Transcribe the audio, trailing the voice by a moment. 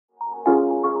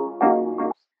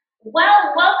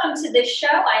Well, welcome to the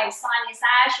show. I am Sonia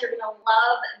Sash. You're going to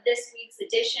love this week's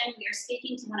edition. We are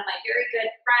speaking to one of my very good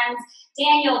friends,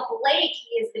 Daniel Blake.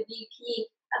 He is the VP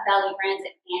of Value Brands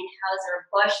at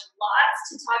Busch. Lots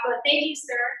to talk about. Thank you,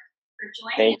 sir, for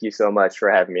joining Thank us. you so much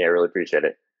for having me. I really appreciate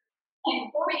it.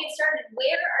 And before we get started,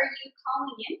 where are you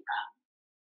calling in from?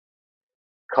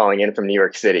 Calling in from New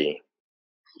York City.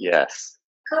 Yes.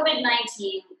 COVID-19.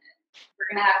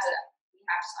 We have to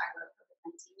talk about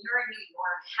COVID-19. You're in New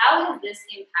York. How has this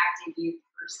impacted you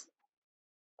personally?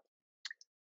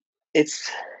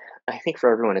 I think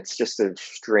for everyone, it's just it's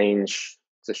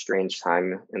a strange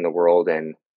time in the world.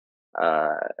 And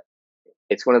uh,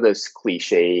 it's one of those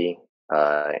cliche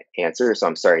answers. So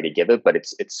I'm sorry to give it, but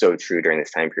it's so true during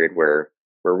this time period where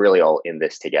we're really all in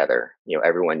this together.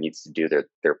 Everyone needs to do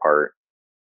their part,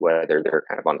 whether they're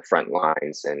kind of on the front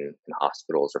lines in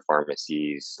hospitals or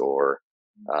pharmacies or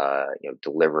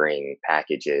delivering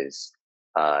packages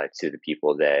to the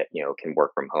people that can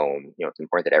work from home. It's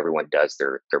important that everyone does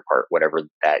their part, whatever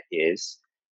that is.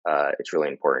 It's really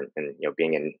important, and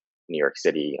being in New York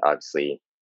City, obviously,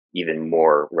 even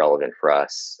more relevant for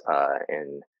us.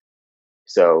 And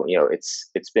so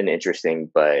it's been interesting,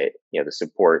 but the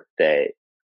support that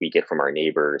we get from our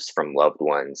neighbors, from loved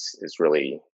ones, is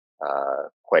really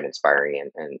quite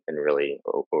inspiring and really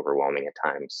overwhelming at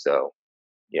times. So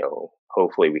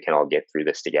hopefully we can all get through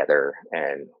this together,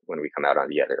 and when we come out on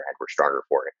the other end, we're stronger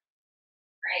for it.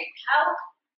 Right?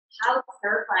 How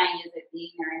terrifying is it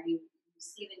being there? I mean, you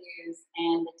see the news,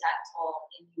 and the death toll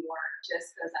in New York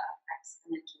just goes up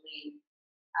exponentially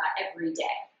every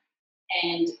day,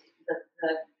 and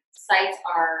the sights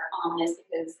are ominous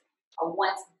because a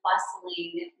once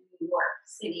bustling New York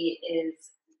City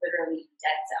is literally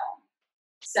dead zone.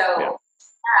 So, Yeah.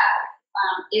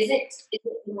 is it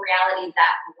in reality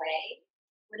that way?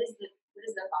 What is the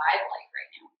vibe like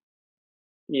right now?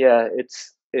 Yeah,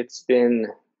 it's been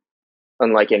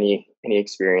unlike any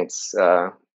experience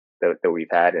that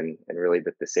we've had, and really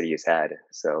that the city has had.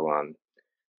 So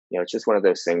it's just one of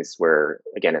those things where,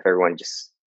 again, if everyone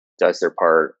just does their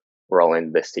part, we're all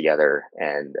in this together,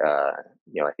 and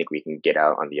I think we can get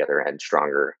out on the other end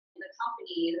stronger. The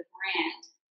company, the brand,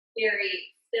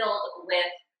 very filled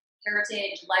with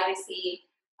heritage, legacy,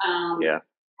 Yeah.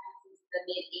 since the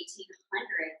mid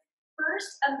 1800s.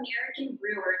 First American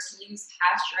brewer to use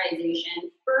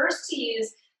pasteurization, first to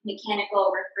use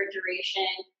mechanical refrigeration,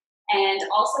 and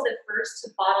also the first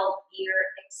to bottle beer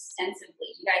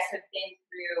extensively. You guys have been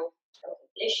through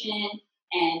prohibition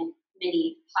and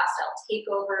many hostile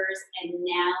takeovers, and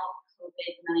now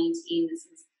COVID-19. This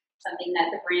is something that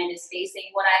the brand is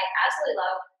facing. What I absolutely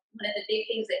love, one of the big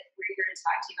things that we're here to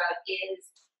talk to you about is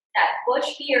that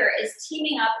Busch Beer is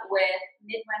teaming up with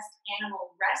Midwest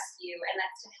Animal Rescue, and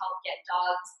that's to help get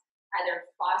dogs either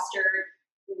fostered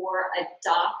or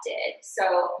adopted.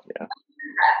 So, Yeah.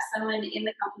 someone in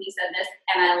the company said this,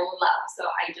 and I love,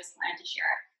 so I just wanted to share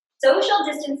it. Social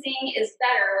distancing is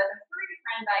better with a furry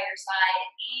friend by your side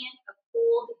and a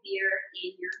cold beer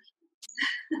in your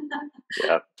hand.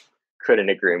 Yeah. Couldn't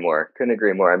agree more. Couldn't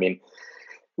agree more. I mean,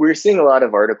 we were seeing a lot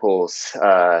of articles,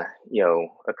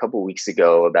 a couple weeks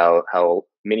ago about how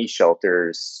many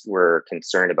shelters were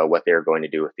concerned about what they were going to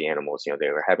do with the animals. They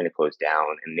were having to close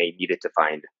down, and they needed to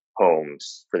find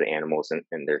homes for the animals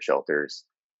in their shelters.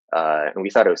 And we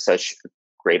thought it was such a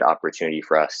great opportunity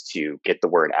for us to get the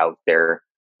word out there,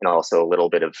 and also a little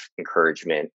bit of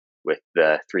encouragement with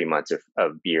the 3 months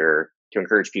of beer to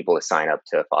encourage people to sign up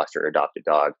to foster or adopt a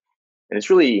dog. And it's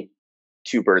really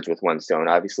two birds with one stone.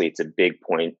 Obviously, it's a big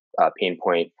pain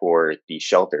point for these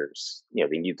shelters. They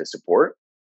need the support,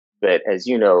 but as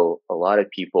you know, a lot of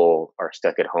people are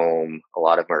stuck at home. A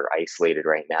lot of them are isolated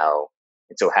right now,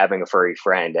 and so having a furry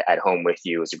friend at home with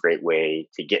you is a great way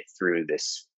to get through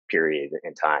this period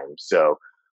in time. So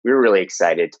we were really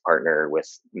excited to partner with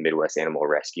Midwest Animal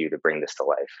Rescue to bring this to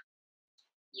life.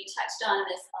 You touched on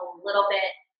this a little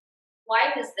bit.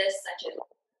 Why was this such a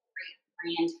great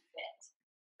brand fit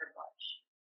for Busch?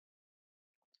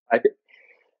 I, th-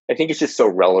 I think it's just so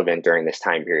relevant during this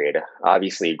time period.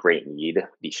 Obviously, a great need.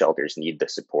 These shelters need the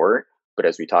support, but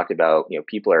as we talked about,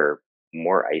 people are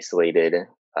more isolated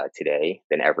today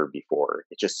than ever before.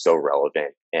 It's just so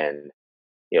relevant, and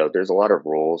there's a lot of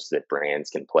roles that brands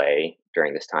can play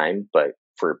during this time. But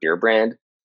for a beer brand,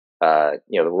 the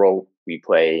role we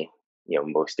play,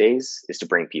 most days is to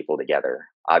bring people together.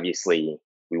 Obviously,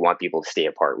 we want people to stay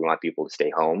apart. We want people to stay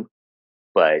home,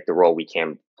 but the role we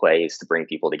can play is to bring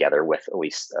people together with at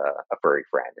least a furry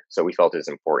friend. So we felt it was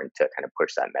important to kind of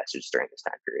push that message during this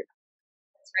time period.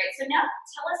 That's right. So now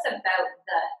tell us about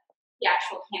the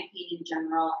actual campaign in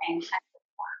general and how it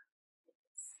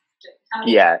works. How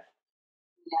many Yeah.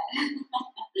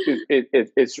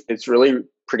 It's really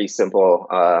pretty simple,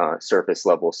 surface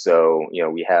level. So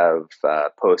we have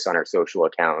posts on our social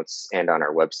accounts and on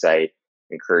our website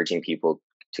encouraging people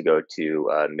to go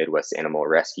to Midwest Animal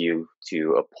Rescue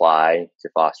to apply to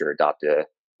foster or adopt an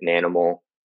animal.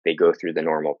 They go through the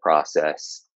normal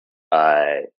process.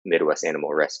 Midwest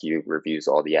Animal Rescue reviews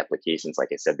all the applications. Like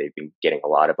I said, they've been getting a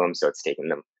lot of them, so it's taken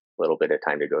them a little bit of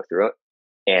time to go through it.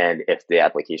 And if the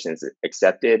application is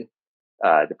accepted,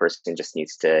 the person just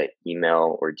needs to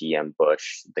email or DM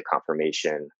Busch the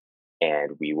confirmation,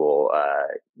 and we will,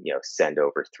 send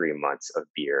over 3 months of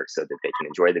beer so that they can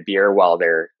enjoy the beer while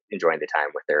they're enjoying the time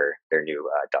with their new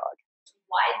dog.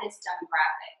 Why this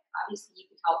demographic? Obviously, you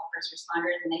can help first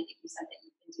responders, and I think you said that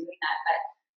you've been doing that. But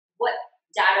what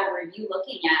data were you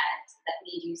looking at that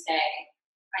made you say,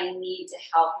 "I need to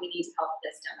help. We need to help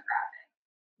this demographic"?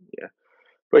 Yeah.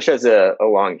 Bush has a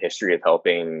long history of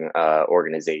helping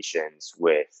organizations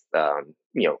with,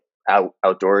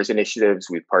 outdoors initiatives.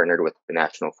 We've partnered with the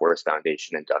National Forest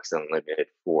Foundation and Ducks Unlimited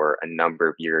for a number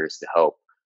of years to help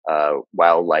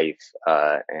wildlife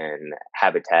and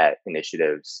habitat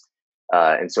initiatives.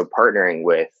 And so partnering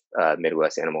with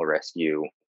Midwest Animal Rescue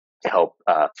to help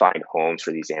find homes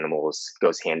for these animals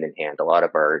goes hand in hand. A lot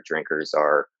of our drinkers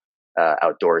are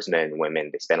outdoorsmen and women.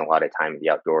 They spend a lot of time in the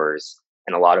outdoors,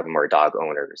 and a lot of them are dog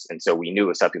owners. And so we knew it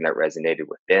was something that resonated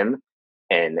with them,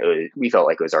 and we felt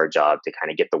like it was our job to kind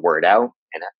of get the word out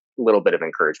and a little bit of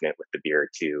encouragement with the beer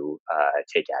to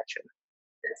take action.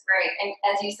 That's right. And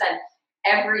as you said,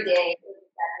 every day is a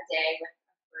better day with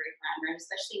a furry friend, right?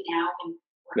 Especially now when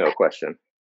we're No question.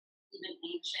 even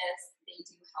anxious, they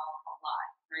do help a lot,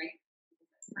 right?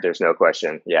 There's no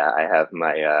question. Yeah, I have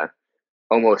my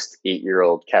almost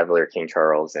 8-year-old Cavalier King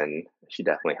Charles, and she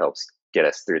definitely helps get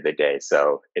us through the day.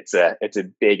 So it's a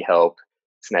big help.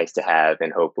 It's nice to have,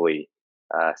 and hopefully,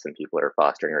 some people are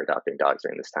fostering or adopting dogs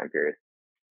during this time period.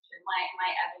 Sure. My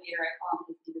Ebenezer, I call him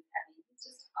his dude heavy. He's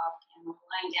just off camera,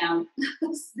 lying down,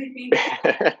 sleeping.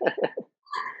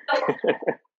 So,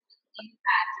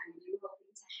 impact are you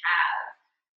hoping to have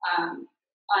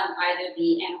on either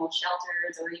the animal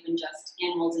shelters or even just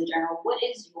animals in general? What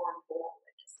is your goal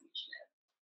with this initiative?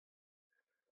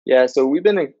 Yeah, so we've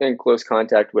been in close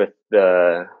contact with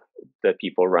the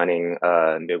people running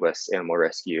Midwest Animal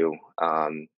Rescue,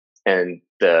 and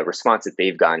the response that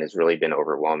they've gotten has really been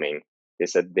overwhelming. They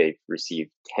said they've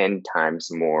received 10 times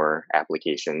more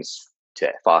applications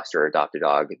to foster or adopt a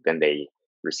dog than they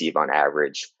receive on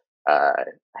average. I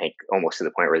think almost to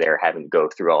the point where they're having to go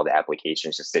through all the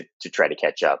applications just to try to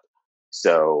catch up.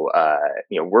 So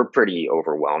we're pretty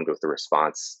overwhelmed with the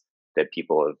response that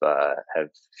people have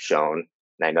shown,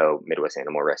 and I know Midwest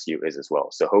Animal Rescue is as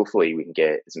well. So hopefully we can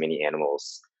get as many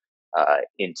animals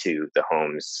into the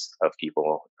homes of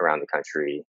people around the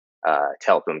country to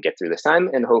help them get through this time,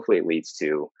 and hopefully it leads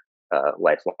to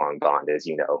lifelong bond. As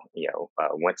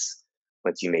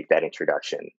once you make that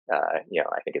introduction, I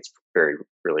think it's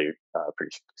really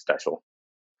pretty special.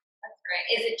 That's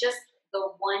right. Is it just the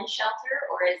one shelter,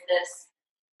 or is this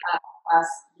across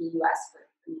the U.S. for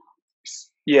now?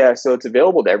 Yeah, so it's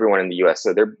available to everyone in the U.S.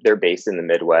 So they're based in the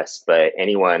Midwest, but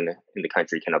anyone in the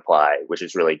country can apply, which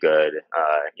is really good.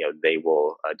 They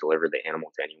will deliver the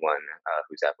animal to anyone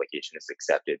whose application is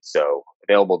accepted. So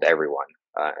available to everyone,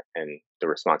 and the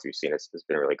response we've seen has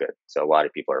been really good. So a lot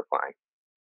of people are applying.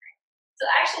 So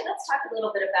actually, let's talk a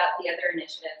little bit about the other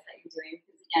initiatives that you're doing,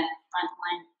 because again,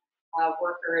 frontline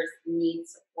workers need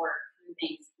support, food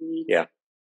banks need. Yeah.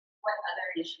 What other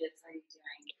initiatives are you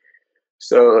doing?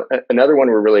 So another one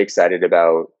we're really excited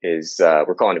about is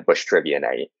we're calling it Busch Trivia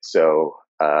Night. So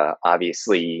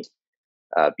obviously,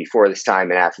 before this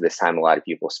time and after this time, a lot of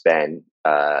people spend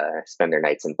their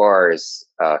nights in bars,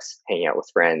 hanging out with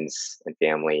friends and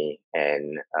family,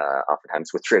 and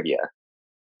oftentimes with trivia.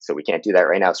 So we can't do that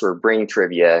right now. So we're bringing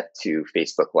trivia to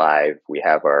Facebook Live. We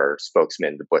have our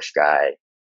spokesman, the Busch guy,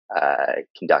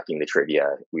 conducting the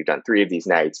trivia. We've done 3 of these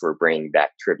nights. We're bringing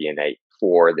back Trivia Night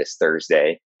for this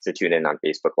Thursday. So tune in on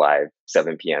Facebook Live,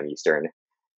 7 p.m. Eastern.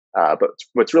 But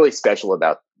what's really special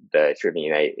about the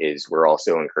Trivia Night is we're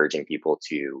also encouraging people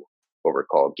to what we're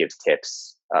called give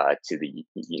tips to the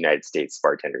United States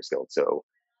Bartenders Guild. So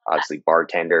obviously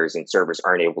bartenders and servers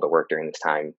aren't able to work during this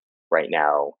time right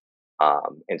now.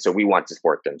 And so we want to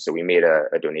support them. So we made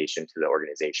a donation to the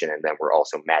organization, and then we're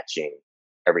also matching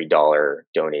every dollar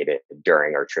donated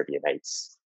during our trivia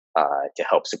nights to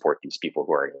help support these people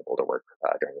who aren't able to work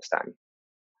during this time.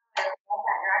 I love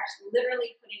that you're actually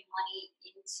literally putting money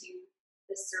into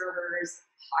the server's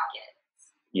pocket.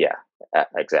 Yeah,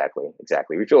 exactly.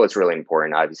 We feel it's really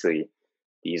important. Obviously,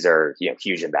 these are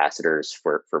huge ambassadors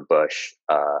for Busch,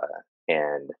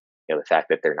 And the fact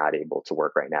that they're not able to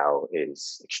work right now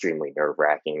is extremely nerve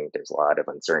wracking. There's a lot of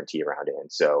uncertainty around it, and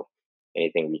so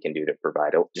anything we can do to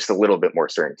provide just a little bit more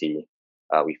certainty,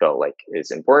 we felt like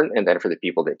is important. And then for the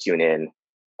people that tune in,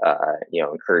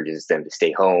 encourages them to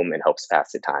stay home and helps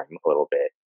pass the time a little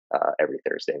bit every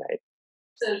Thursday night.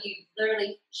 So you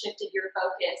literally shifted your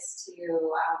focus to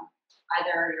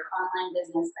either your online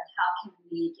business, but how can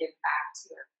we give back to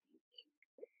our community?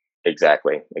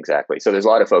 Exactly, exactly. So there's a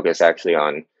lot of focus actually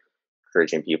on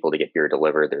encouraging people to get beer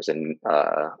delivered. There's a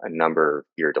number of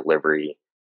beer delivery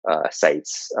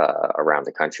sites around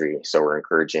the country. So we're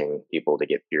encouraging people to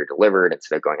get beer delivered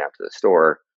instead of going out to the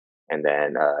store, and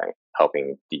then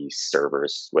helping these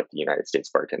servers with the United States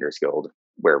Bartenders Guild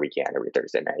where we can every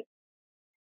Thursday night.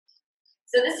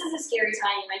 So this is a scary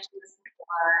time. You mentioned this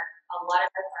before. A lot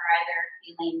of us are either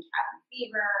feeling cabin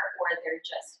fever or they're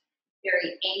just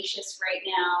very anxious right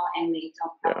now and they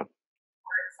don't have Yeah.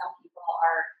 support. Some people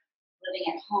are living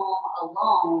at home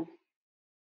alone.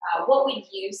 What would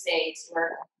you say to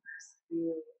our customers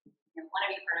who want to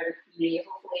be part of a community?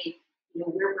 Hopefully,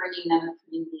 we're bringing them a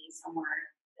community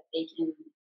somewhere that they can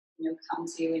come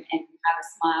to and have a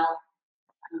smile.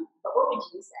 But what would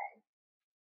you say?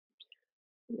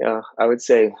 Yeah, I would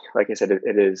say, like I said,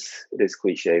 it is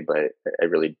cliche, but I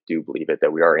really do believe it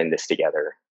that we are in this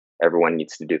together. Everyone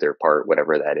needs to do their part,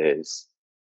 whatever that is.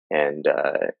 And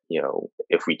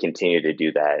if we continue to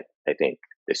do that, I think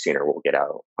the sooner we'll get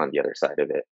out on the other side of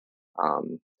it.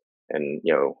 Um, and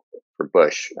for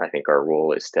Bush, I think our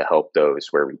role is to help those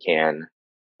where we can,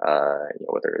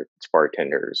 whether it's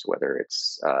bartenders, whether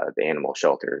it's the animal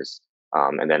shelters,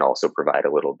 and then also provide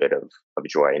a little bit of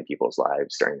joy in people's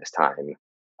lives during this time,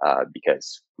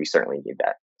 because we certainly need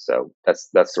that. So that's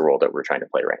the role that we're trying to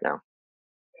play right now.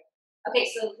 Okay,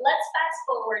 so let's fast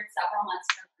forward several months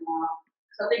from now.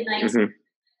 COVID 19 hmm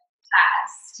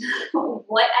passed.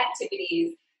 What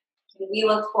activities can we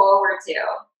look forward to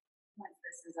once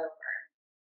this is over?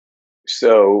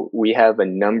 So we have a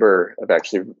number of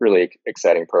actually really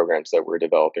exciting programs that we're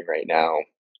developing right now,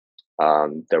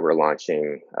 that we're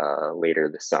launching later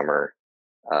this summer.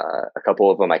 A couple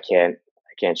of them I can't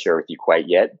share with you quite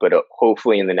yet, but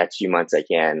hopefully in the next few months I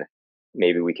can.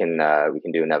 Maybe we can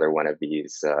do another one of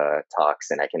these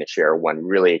talks, and I can share one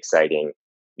really exciting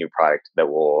new product that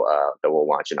will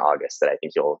launch in August that I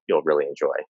think you'll really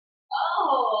enjoy.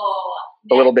 Oh,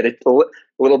 A man, little bit of, a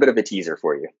little bit of a teaser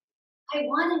for you. I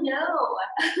want to know.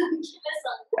 Give us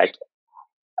a.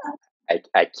 I,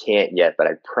 I can't yet, but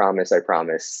I promise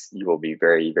you will be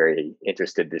very, very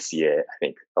interested to see it. I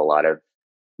think a lot of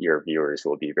your viewers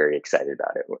will be very excited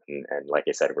about it. And like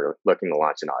I said, we're looking to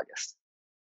launch in August.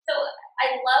 So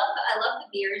I love the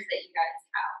beers that you guys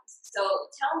have. So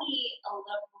tell me a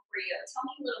little before you. Tell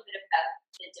me a little bit about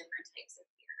the different types of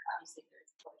beer. Obviously,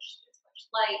 there's Busch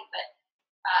Light, but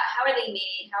how are they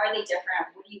made? How are they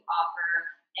different? What do you offer?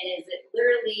 And is it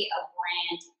literally a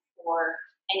brand for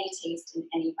any taste and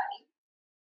anybody?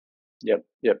 Yep,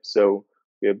 yep. So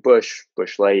we have Bush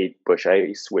Light, Bush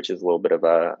Ice, which is a little bit of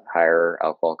a higher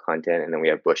alcohol content, and then we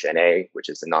have Bush NA, which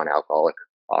is a non-alcoholic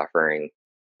offering.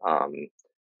 Um,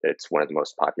 it's one of the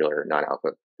most popular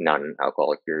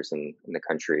non-alcoholic beers in the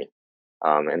country.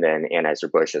 And then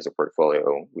Anheuser-Busch as a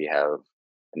portfolio, we have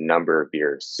a number of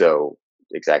beers. So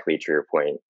exactly to your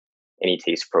point, any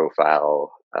taste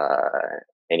profile,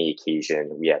 any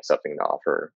occasion, we have something to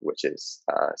offer, which is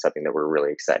something that we're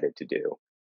really excited to do.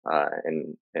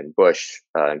 And Bush,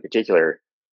 in particular,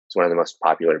 is one of the most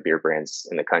popular beer brands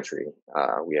in the country.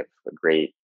 We have a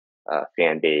great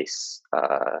fan base,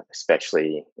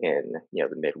 especially in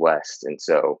the Midwest, and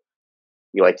so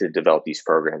we like to develop these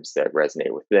programs that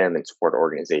resonate with them and support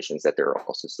organizations that they're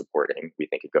also supporting. We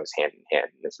think it goes hand in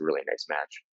hand, and it's a really nice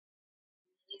match.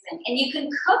 Amazing. And you can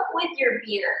cook with your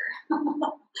beer.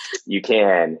 You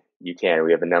can. We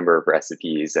have a number of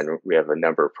recipes, and we have a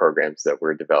number of programs that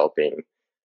we're developing,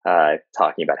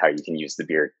 talking about how you can use the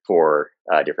beer for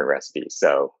different recipes.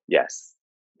 So yes,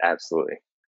 absolutely.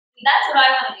 That's what I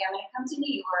want to do. I'm going to come to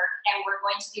New York and we're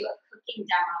going to do a cooking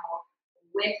demo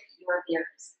with your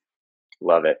beers.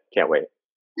 Love it. Can't wait.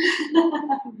 Get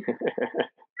more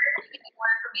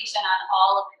information on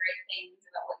all of the great things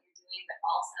about what you're doing, but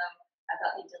also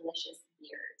about the delicious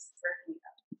beers. Where can we go?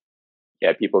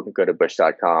 Yeah, people can go to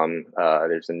bush.com.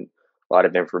 There's a lot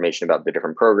of information about the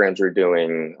different programs we're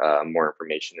doing, more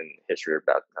information and history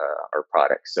about our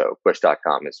products. So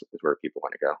bush.com is where people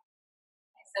want to go.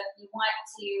 So if you want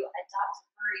to adopt a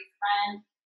furry friend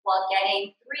while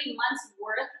getting 3 months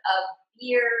worth of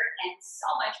beer and so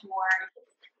much more,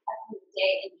 every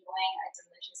day enjoying a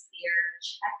delicious beer,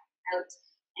 check out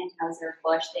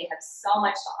Anheuser-Busch. They have so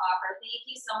much to offer. Thank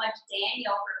you so much,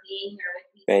 Daniel, for being here with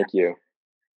me. Thank you.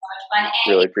 So much fun. And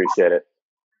Really appreciate it.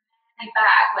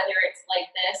 back, whether it's like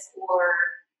this or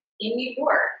in New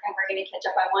York, and we're going to catch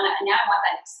up. I want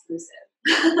that exclusive.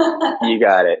 You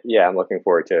got it. Yeah, I'm looking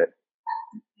forward to it.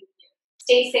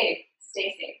 Stay safe.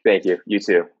 Stay safe. Thank you. You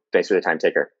too. Thanks for the time.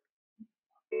 Take care.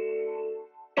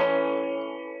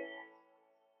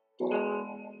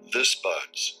 This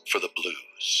Bud's for the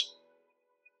Blues,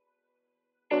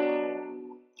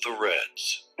 the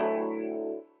Reds,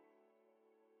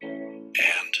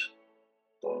 and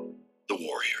the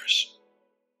Warriors.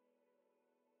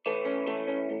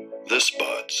 This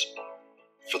Bud's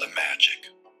for the Magic,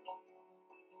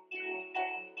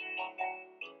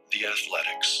 the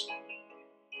Athletics,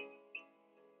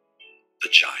 the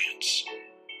Giants,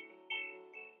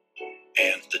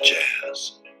 and the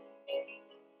Jazz.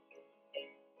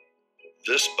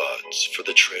 This Bud's for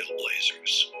the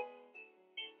Trailblazers,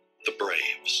 the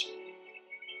Braves,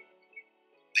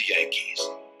 the Yankees,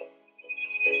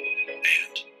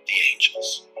 and the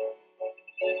Angels.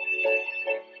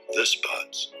 This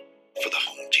Bud's for the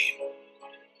home team.